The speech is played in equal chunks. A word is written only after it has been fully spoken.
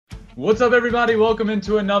What's up, everybody? Welcome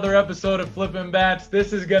into another episode of Flippin' Bats.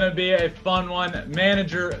 This is going to be a fun one.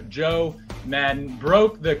 Manager Joe Maddon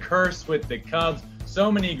broke the curse with the Cubs.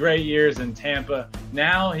 So many great years in Tampa.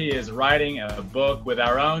 Now he is writing a book with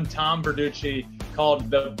our own Tom Verducci called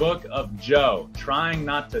The Book of Joe, Trying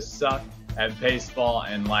Not to Suck at Baseball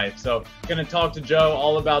and Life. So going to talk to Joe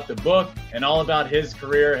all about the book and all about his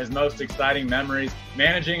career, his most exciting memories,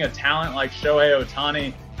 managing a talent like Shohei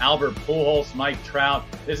Ohtani, Albert Pujols, Mike Trout.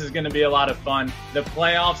 This is going to be a lot of fun. The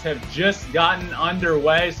playoffs have just gotten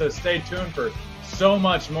underway, so stay tuned for so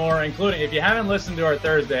much more, including, if you haven't listened to our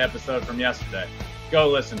Thursday episode from yesterday, go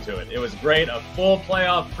listen to it. It was great. A full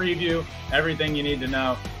playoff preview, everything you need to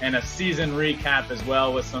know, and a season recap as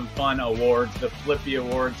well with some fun awards. The Flippy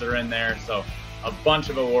Awards are in there, so a bunch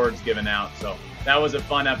of awards given out. So that was a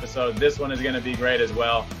fun episode. This one is going to be great as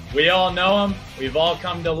well. We all know him. We've all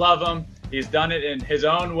come to love him. He's done it in his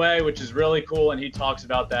own way, which is really cool, and he talks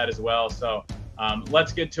about that as well. So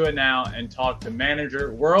let's get to it now and talk to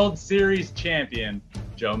manager, World Series champion,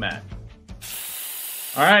 Joe Maddon.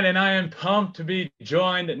 All right, and I am pumped to be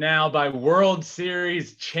joined now by World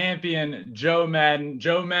Series champion Joe Maddon.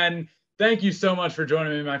 Joe Maddon, thank you so much for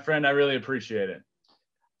joining me, my friend. I really appreciate it.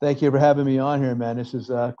 Thank you for having me on here, man. This is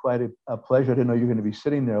quite a pleasure. I didn't know you were going to be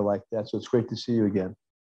sitting there like that, so it's great to see you again.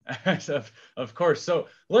 Of course. So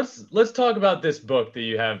let's talk about this book that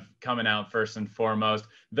you have coming out first and foremost.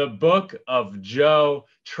 The Book of Joe,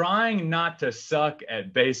 Trying Not to Suck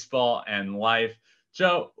at Baseball and Life.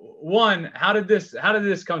 Joe, one, how did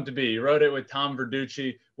this come to be? You wrote it with Tom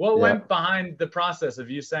Verducci. What went behind the process of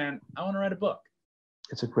you saying, I want to write a book?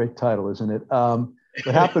 It's a great title, isn't it? What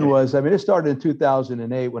happened was, it started in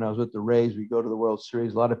 2008 when I was with the Rays. We go to the World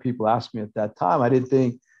Series. A lot of people asked me at that time. I didn't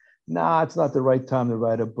think, it's not the right time to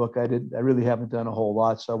write a book. I really haven't done a whole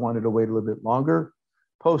lot, so I wanted to wait a little bit longer.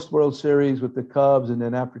 Post World Series with the Cubs, and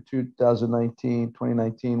then after 2019,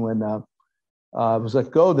 when I was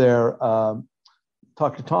let go there,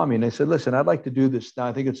 talked to Tommy, and they said, listen, I'd like to do this now.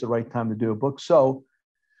 I think it's the right time to do a book. So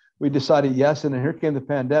we decided yes, and then here came the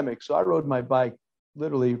pandemic. So I rode my bike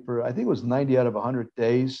literally for, I think it was 90 out of 100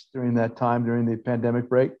 days during that time, during the pandemic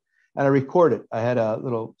break, and I recorded. I had a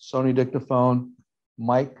little Sony dictaphone,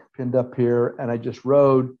 mic pinned up here, and I just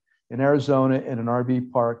rode in Arizona in an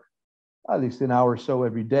RV park at least an hour or so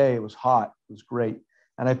every day. It was hot. It was great.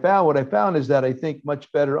 And what I found is that I think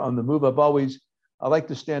much better on the move. I like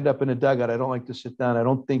to stand up in a dugout. I don't like to sit down. I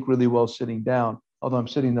don't think really well sitting down, although I'm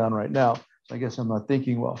sitting down right now. So I guess I'm not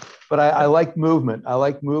thinking well. But I like movement.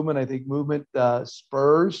 I think movement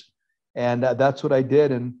spurs. And that's what I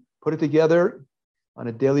did and put it together on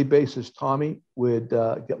a daily basis. Tommy would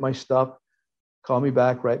get my stuff, call me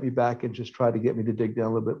back, write me back, and just try to get me to dig down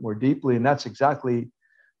a little bit more deeply. And that's exactly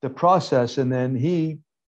the process. And then he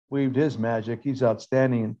weaved his magic. He's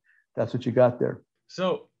outstanding. And that's what you got there.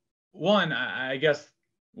 So one, I guess,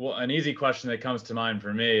 an easy question that comes to mind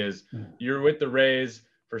for me is you're with the Rays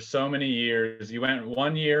for so many years. You went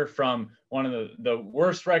 1 year from one of the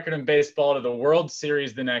worst record in baseball to the World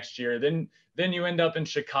Series the next year. Then you end up in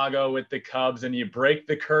Chicago with the Cubs and you break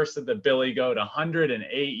the curse of the Billy Goat,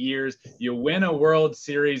 108 years. You win a World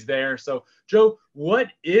Series there. So, Joe, what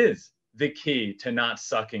is the key to not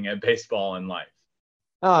sucking at baseball and life?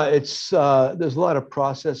 There's a lot of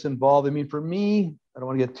process involved. For me, I don't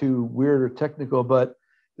want to get too weird or technical, but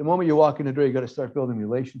the moment you walk in the door, you got to start building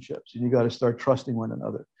relationships and you got to start trusting one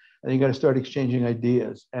another and you got to start exchanging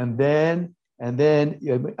ideas. And then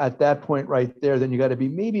at that point right there, then you got to be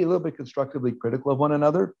maybe a little bit constructively critical of one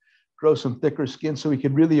another, grow some thicker skin so we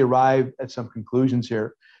can really arrive at some conclusions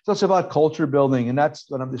here. So it's about culture building. And that's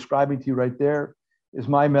what I'm describing to you right there is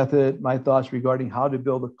my method, my thoughts regarding how to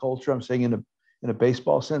build a culture. I'm saying in a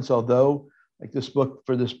baseball sense, although like this book,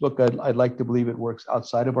 I'd like to believe it works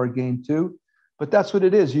outside of our game too. But that's what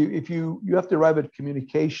it is. You have to arrive at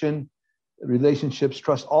communication, relationships,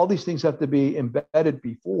 trust. All these things have to be embedded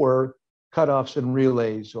before cutoffs and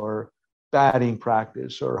relays or batting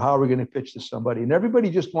practice or how are we going to pitch to somebody. And everybody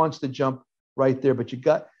just wants to jump right there. But you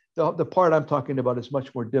got the part I'm talking about is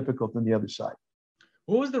much more difficult than the other side.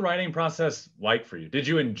 What was the writing process like for you? Did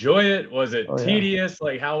you enjoy it? Was it tedious?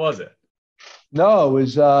 Like, how was it? No, it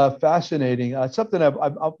was fascinating. It's something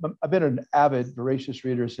I've been an avid, voracious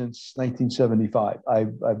reader since 1975.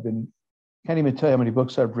 Can't even tell you how many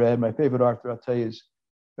books I've read. My favorite author, I'll tell you,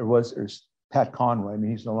 there's Pat Conroy.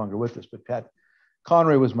 He's no longer with us, but Pat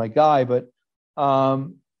Conroy was my guy. But I've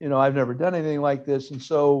never done anything like this, and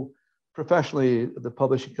so professionally, the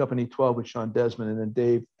publishing company 12 with Sean Desmond, and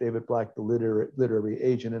then David Black, the literary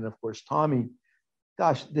agent, and of course Tommy.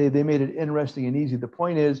 Gosh, they made it interesting and easy. The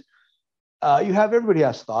point is, You have everybody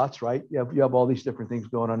has thoughts, right? You have all these different things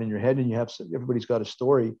going on in your head, and everybody's got a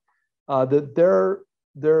story.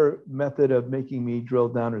 Their method of making me drill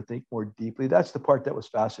down or think more deeply, that's the part that was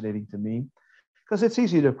fascinating to me, because it's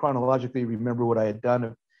easy to chronologically remember what I had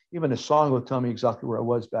done. Even a song will tell me exactly where I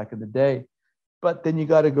was back in the day. But then you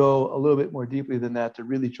got to go a little bit more deeply than that to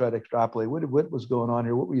really try to extrapolate what was going on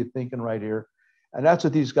here, what were you thinking right here, and that's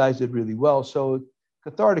what these guys did really well. So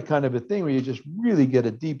cathartic kind of a thing where you just really get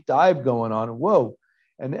a deep dive going on. And whoa,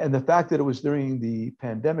 and the fact that it was during the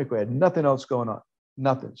pandemic, we had nothing else going on,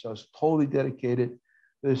 nothing. So I was totally dedicated to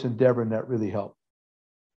this endeavor, and that really helped.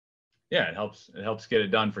 Yeah, it helps get it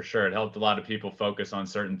done for sure. It helped a lot of people focus on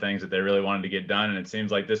certain things that they really wanted to get done, and it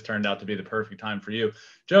seems like this turned out to be the perfect time for you.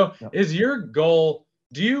 Joe, is your goal,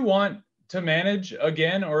 do you want to manage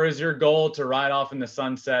again, or is your goal to ride off in the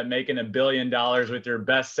sunset making $1 billion with your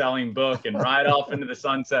best-selling book and ride off into the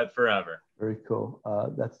sunset forever? Very cool.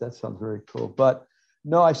 That sounds very cool. But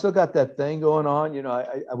no, I still got that thing going on.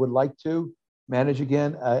 I would like to manage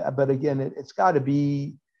again, but again, it's got to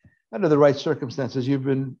be under the right circumstances.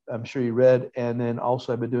 I'm sure you read, and then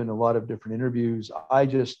also I've been doing a lot of different interviews. I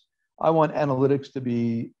want analytics to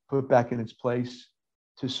be put back in its place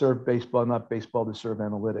to serve baseball, not baseball to serve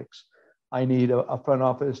analytics. I need a front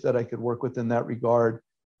office that I could work with in that regard,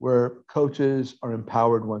 where coaches are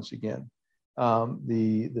empowered once again.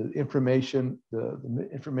 The information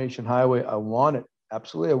highway, I want it.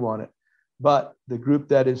 Absolutely, I want it. But the group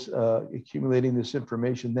that is accumulating this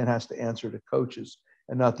information then has to answer to coaches,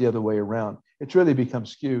 and not the other way around. It's really become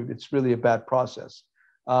skewed. It's really a bad process.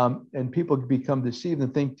 And people become deceived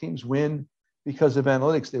and think teams win because of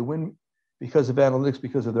analytics. They win because of analytics,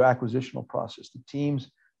 because of their acquisitional process. The teams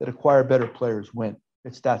that acquire better players win.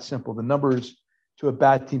 It's that simple. The numbers to a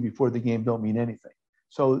bad team before the game don't mean anything.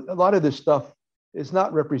 So a lot of this stuff is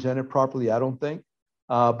not represented properly, I don't think.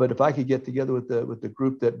 But if I could get together with the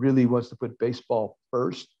group that really wants to put baseball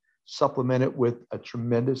first, supplement it with a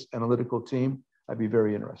tremendous analytical team, I'd be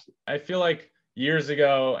very interested. I feel like years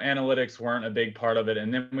ago, analytics weren't a big part of it.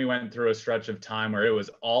 And then we went through a stretch of time where it was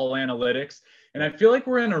all analytics. And I feel like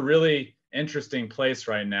we're in a really interesting place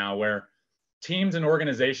right now where teams and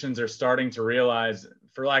organizations are starting to realize,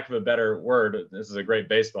 for lack of a better word, this is a great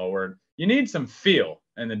baseball word, you need some feel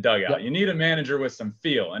in the dugout. Yep. You need a manager with some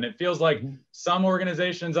feel. And it feels like some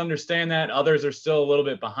organizations understand that, others are still a little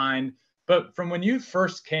bit behind. But from when you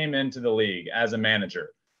first came into the league as a manager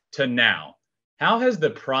to now, how has the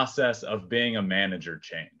process of being a manager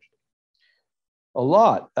changed? A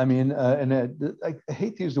lot. I mean, I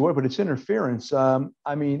hate to use the word, but it's interference.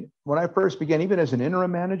 I mean, when I first began, even as an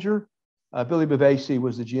interim manager, Billy Bavasi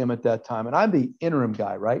was the GM at that time, and I'm the interim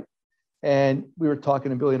guy, right? And we were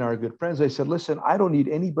talking, and Billy and I are good friends. I said, listen, I don't need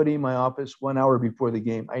anybody in my office 1 hour before the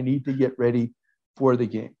game. I need to get ready for the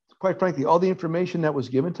game. Quite frankly, all the information that was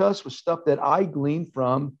given to us was stuff that I gleaned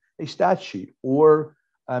from a stat sheet, or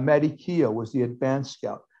Matty Keogh was the advanced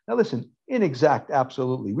scout. Now, listen, inexact,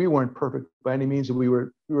 absolutely. We weren't perfect by any means, and we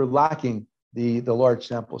were lacking the large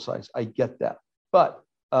sample size. I get that, but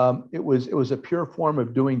it was a pure form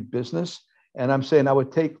of doing business. And I'm saying I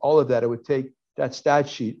would take all of that. I would take that stat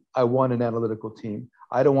sheet. I want an analytical team.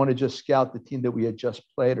 I don't want to just scout the team that we had just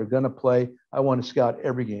played or going to play. I want to scout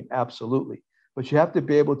every game, absolutely. But you have to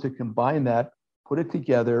be able to combine that, put it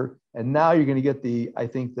together, and now you're going to get I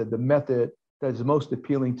think that the method that is most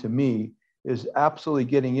appealing to me is absolutely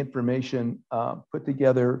getting information put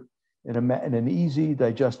together in an easy,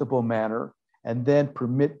 digestible manner, and then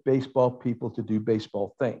permit baseball people to do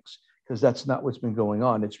baseball things, because that's not what's been going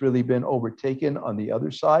on. It's really been overtaken on the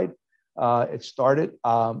other side. It started,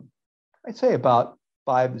 I'd say about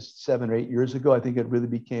 5 to 7 or 8 years ago. I think it really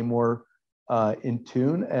became more in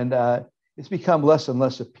tune, and it's become less and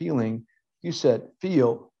less appealing. You said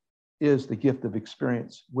feel is the gift of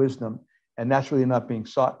experience, wisdom, and that's really not being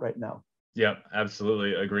sought right now. Yep,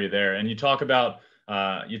 absolutely agree there. And you talk about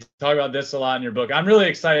this a lot in your book. I'm really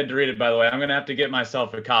excited to read it, by the way. I'm going to have to get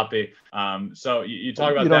myself a copy. So you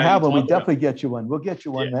talk about that. You don't have one. We definitely get you one. We'll get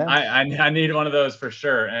you one, man. I need one of those for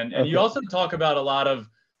sure. And okay. You also talk about a lot of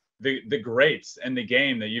the greats in the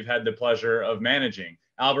game that you've had the pleasure of managing.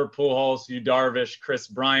 Albert Pujols, Yu Darvish, Chris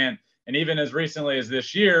Bryant, and even as recently as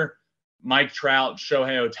this year, Mike Trout,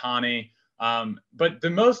 Shohei Ohtani. But the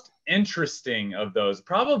most interesting of those,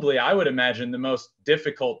 probably I would imagine the most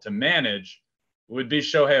difficult to manage, would be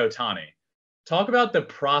Shohei Ohtani. Talk about the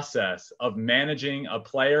process of managing a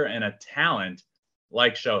player and a talent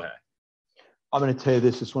like Shohei. I'm going to tell you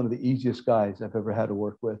this is one of the easiest guys I've ever had to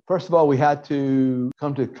work with. First of all, we had to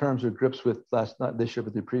come to terms or grips with not this year,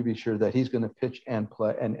 but the previous year, that he's going to pitch and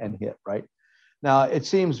play and hit, right? Now, it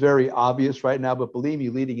seems very obvious right now, but believe me,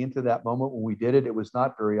 leading into that moment when we did it, it was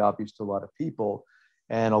not very obvious to a lot of people.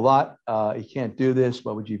 And a lot, you can't do this.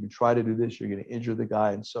 Why would you even try to do this? You're going to injure the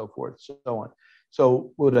guy and so forth, so on.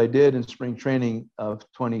 So what I did in spring training of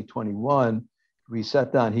 2021, we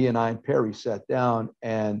sat down, he and I and Perry sat down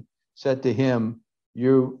and said to him,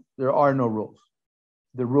 there are no rules.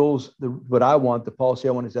 The rules, what I want, the policy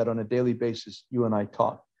I want is that on a daily basis, you and I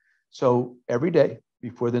talk. So every day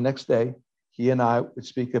before the next day, he and I would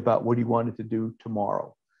speak about what he wanted to do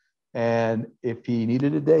tomorrow. And if he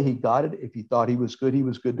needed a day, he got it. If he thought he was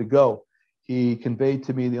good to go. He conveyed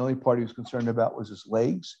to me the only part he was concerned about was his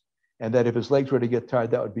legs, and that if his legs were to get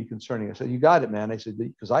tired, that would be concerning. I said, you got it, man. I said,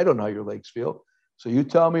 because I don't know how your legs feel. So you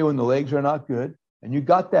tell me when the legs are not good, and you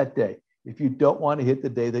got that day. If you don't want to hit the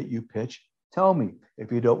day that you pitch, tell me.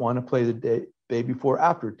 If you don't want to play the day before,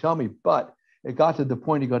 after, tell me. But it got to the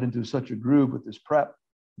point he got into such a groove with his prep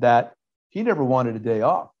that he never wanted a day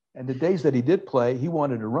off. And the days that he did play, he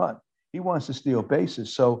wanted to run. He wants to steal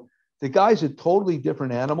bases. So the guy's a totally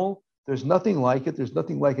different animal. There's nothing like it. There's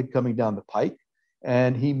nothing like it coming down the pike.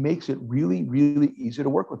 And he makes it really, really easy to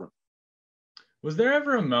work with him. Was there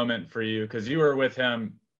ever a moment for you, because you were with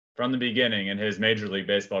him from the beginning in his Major League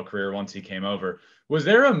Baseball career once he came over, was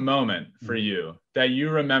there a moment for you that you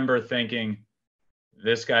remember thinking,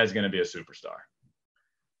 this guy's going to be a superstar?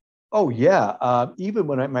 Oh, yeah. Even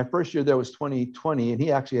when my first year there was 2020, and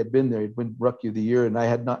he actually had been there. He'd been Rookie of the Year, and I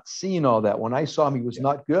had not seen all that. When I saw him, he was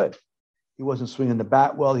not good. He wasn't swinging the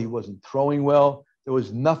bat well. He wasn't throwing well. There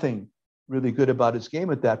was nothing really good about his game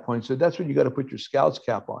at that point. So that's when you got to put your scout's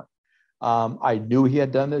cap on. I knew he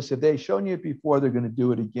had done this. If they had shown you it before, they're going to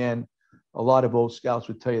do it again. A lot of old scouts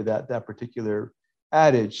would tell you that particular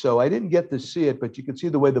adage. So I didn't get to see it, but you could see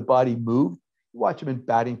the way the body moved. You watch him in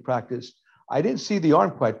batting practice. I didn't see the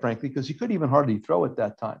arm, quite frankly, because he couldn't even hardly throw at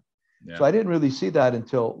that time. Yeah. So I didn't really see that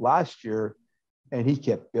until last year. And he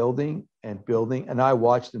kept building and building. And I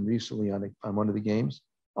watched him recently on one of the games.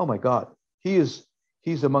 Oh, my God. He's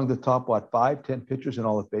among the top, 5-10 pitchers in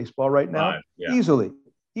all of baseball right now? Yeah.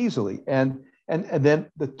 Easily. And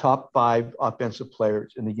then the top 5 offensive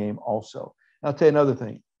players in the game also. And I'll tell you another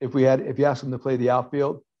thing. If you asked him to play the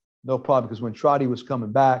outfield, no problem, because when Trotty was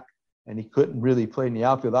coming back and he couldn't really play in the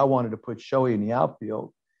outfield, I wanted to put Shohei in the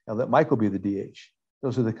outfield and let Michael be the DH.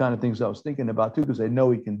 Those are the kind of things I was thinking about, too, because I know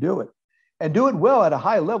he can do it. And do it well at a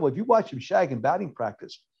high level. If you watch him shag in batting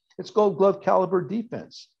practice, it's Gold Glove caliber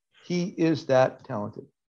defense. He is that talented.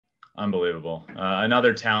 Unbelievable.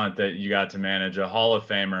 Another talent that you got to manage, a Hall of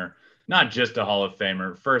Famer, not just a Hall of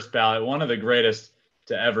Famer, first ballot, one of the greatest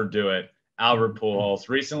to ever do it, Albert Pujols,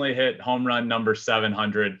 recently hit home run number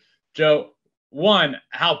 700. Joe, one,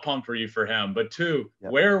 how pumped were you for him? But two,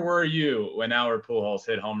 Where were you when Albert Pujols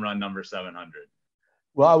hit home run number 700?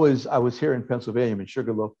 Well, I was here in Pennsylvania. I'm in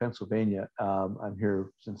Sugarloaf, Pennsylvania. I'm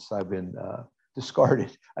here since I've been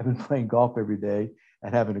discarded. I've been playing golf every day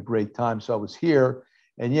and having a great time. So I was here.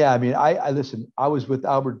 And yeah, I mean, I listen, I was with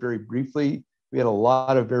Albert very briefly. We had a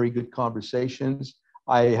lot of very good conversations.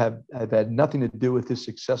 I've had nothing to do with his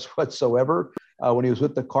success whatsoever. When he was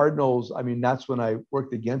with the Cardinals, I mean, that's when I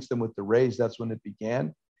worked against him with the Rays. That's when it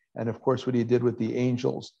began. And of course, what he did with the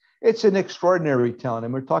Angels. It's an extraordinary talent.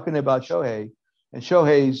 And we're talking about Shohei. And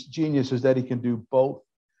Shohei's genius is that he can do both.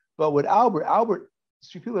 But with Albert,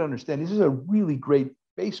 so people don't understand, this is a really great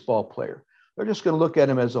baseball player. They're just going to look at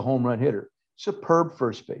him as a home run hitter. Superb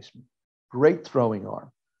first baseman, great throwing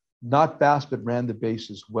arm, not fast, but ran the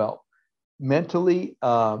bases well. Mentally,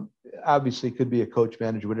 obviously could be a coach,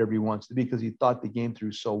 manager, whatever he wants to be, because he thought the game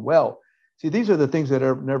through so well. See, these are the things that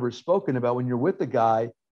are never spoken about. When you're with the guy,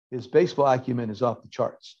 his baseball acumen is off the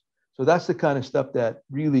charts. So that's the kind of stuff that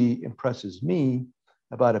really impresses me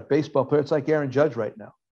about a baseball player. It's like Aaron Judge right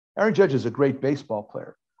now. Aaron Judge is a great baseball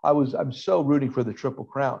player. I'm so rooting for the Triple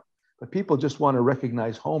Crown, but people just want to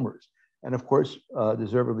recognize homers. And of course,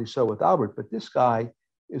 deservedly so with Albert, but this guy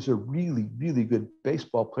is a really, really good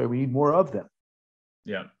baseball player. We need more of them.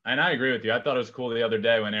 Yeah, and I agree with you. I thought it was cool the other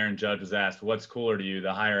day when Aaron Judge was asked, what's cooler to you,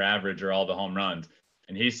 the higher average or all the home runs?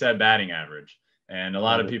 And he said batting average. And a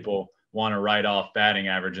lot of people want to write off batting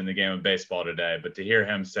average in the game of baseball today, but to hear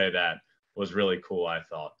him say that was really cool, I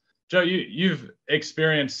thought. Joe, you've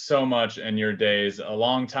experienced so much in your days, a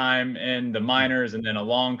long time in the minors and then a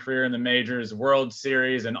long career in the majors, World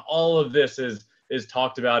Series, and all of this is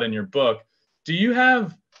talked about in your book. Do you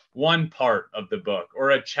have one part of the book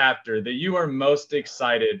or a chapter that you are most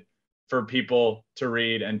excited for people to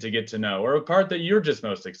read and to get to know, or a part that you're just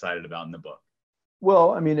most excited about in the book?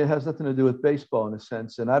 Well, I mean, it has nothing to do with baseball in a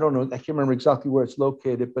sense. And I don't know, I can't remember exactly where it's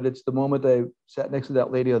located, but it's the moment I sat next to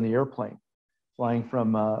that lady on the airplane flying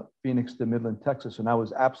from Phoenix to Midland, Texas, and I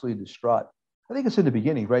was absolutely distraught. I think it's in the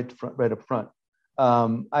beginning, right up front.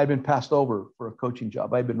 I had been passed over for a coaching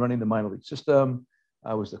job. I had been running the minor league system.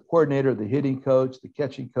 I was the coordinator, the hitting coach, the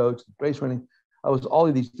catching coach, the base running. I was all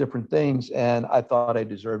of these different things, and I thought I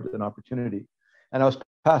deserved an opportunity. And I was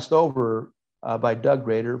passed over by Doug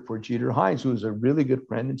Rader for Jeter Hines, who was a really good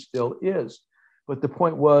friend and still is. But the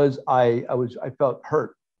point was, I felt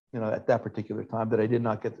hurt, at that particular time that I did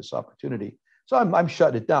not get this opportunity. So I'm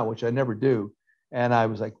shutting it down, which I never do. And I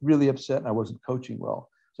was like really upset, and I wasn't coaching well.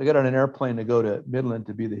 So I got on an airplane to go to Midland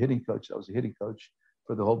to be the hitting coach. I was the hitting coach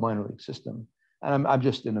for the whole minor league system. And I'm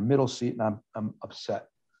just in the middle seat, and I'm upset.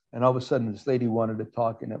 And all of a sudden, this lady wanted to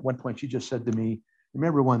talk. And at one point, she just said to me,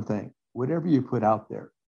 remember one thing, whatever you put out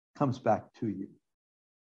there comes back to you.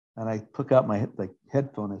 And I took out my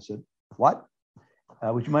headphone. I said, what?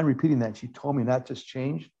 Would you mind repeating that? And she told me that just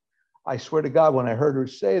changed. I swear to God, when I heard her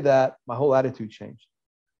say that, my whole attitude changed.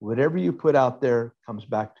 Whatever you put out there comes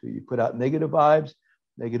back to you. You put out negative vibes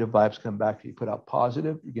come back to you. You put out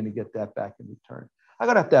positive, you're going to get that back in return. I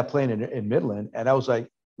got off that plane in Midland, and I was like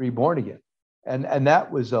reborn again. And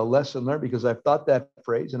that was a lesson learned, because I've thought that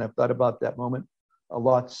phrase and I've thought about that moment a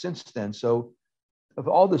lot since then. So of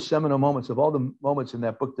all the seminal moments, of all the moments in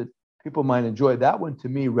that book that people might enjoy, that one to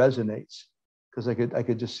me resonates, because I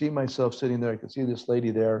could just see myself sitting there. I could see this lady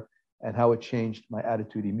there and how it changed my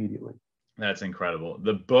attitude immediately. That's incredible.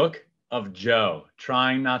 The Book of Joe,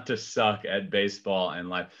 Trying Not to Suck at Baseball and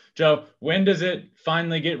Life. Joe, when does it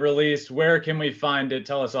finally get released? Where can we find it?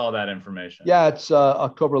 Tell us all that information. Yeah, it's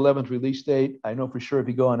October 11th release date. I know for sure if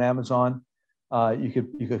you go on Amazon, you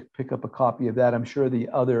could pick up a copy of that. I'm sure the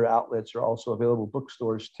other outlets are also available,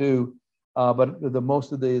 bookstores too. But the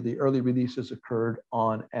most of the early releases occurred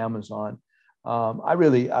on Amazon. I'm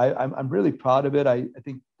really proud of it. I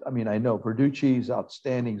know Verducci is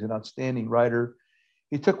outstanding. He's an outstanding writer.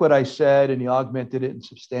 He took what I said and he augmented it and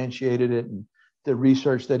substantiated it. And the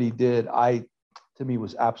research that he did, to me,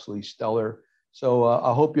 was absolutely stellar. So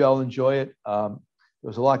I hope you all enjoy it. There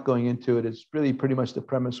was a lot going into it. It's really pretty much the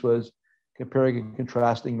premise was comparing and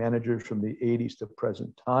contrasting managers from the 80s to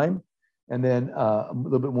present time. And then a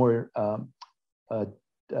little bit more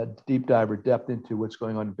deep dive or depth into what's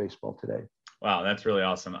going on in baseball today. Wow, that's really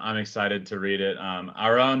awesome. I'm excited to read it.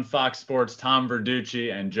 Our own Fox Sports, Tom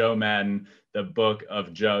Verducci and Joe Maddon, The Book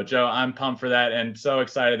of Joe. Joe, I'm pumped for that and so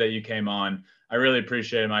excited that you came on. I really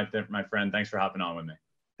appreciate it, my friend. Thanks for hopping on with me.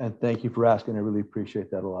 And thank you for asking. I really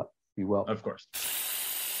appreciate that a lot. Be well. Of course.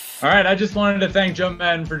 All right, I just wanted to thank Joe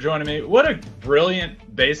Maddon for joining me. What a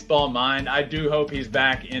brilliant baseball mind. I do hope he's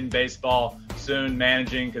back in baseball soon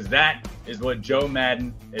managing, because that is what Joe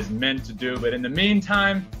Maddon is meant to do. But in the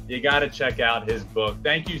meantime, you got to check out his book.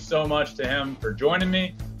 Thank you so much to him for joining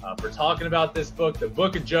me, for talking about this book, The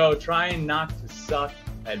Book of Joe, Trying Not to Suck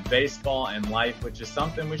at Baseball and Life, which is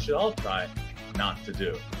something we should all try not to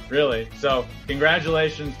do, really. So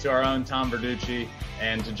congratulations to our own Tom Verducci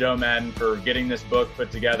and to Joe Maddon for getting this book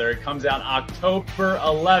put together. It comes out October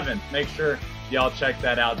 11th. Make sure y'all check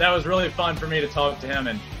that out. That was really fun for me to talk to him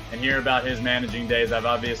and hear about his managing days. I've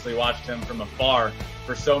obviously watched him from afar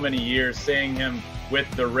for so many years, seeing him with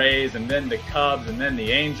the Rays and then the Cubs and then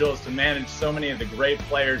the Angels, to manage so many of the great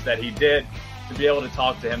players that he did. To be able to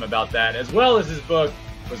talk to him about that, as well as his book,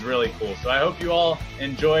 was really cool. So I hope you all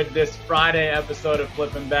enjoyed this Friday episode of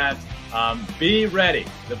Flippin' Bats. Be ready.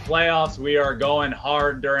 The playoffs, we are going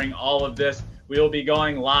hard during all of this. We will be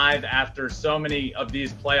going live after so many of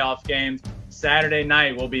these playoff games. Saturday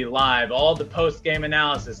night we'll be live. All the post-game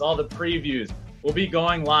analysis, all the previews will be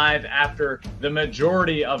going live after the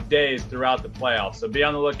majority of days throughout the playoffs. So be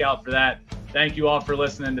on the lookout for that. Thank you all for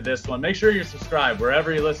listening to this one. Make sure you're subscribed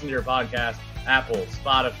wherever you listen to your podcast. Apple,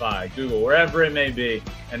 Spotify, Google, wherever it may be,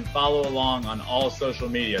 and follow along on all social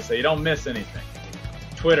media so you don't miss anything.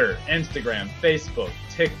 Twitter, Instagram, Facebook,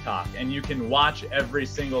 TikTok, and you can watch every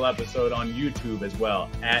single episode on YouTube as well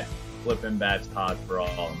at Flippin' Bats Pod for all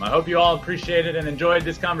of them. I hope you all appreciated and enjoyed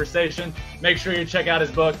this conversation. Make sure you check out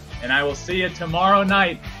his book, and I will see you tomorrow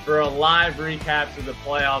night for a live recap of the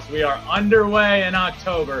playoffs. We are underway in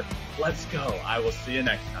October. Let's go. I will see you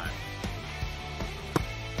next time.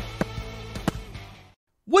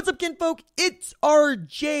 What's up, kinfolk? It's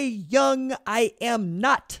RJ Young. I am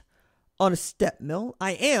not on a step mill.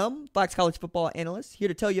 I am Fox College football analyst, here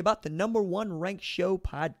to tell you about the #1 ranked show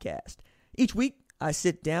podcast. Each week, I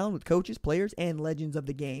sit down with coaches, players, and legends of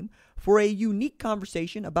the game for a unique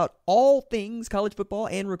conversation about all things college football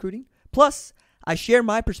and recruiting. Plus, I share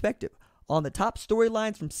my perspective on the top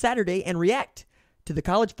storylines from Saturday and react to the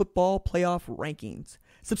college football playoff rankings.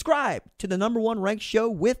 Subscribe to the #1 ranked show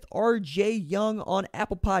with RJ Young on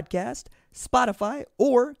Apple Podcast, Spotify,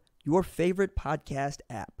 or your favorite podcast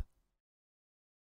app.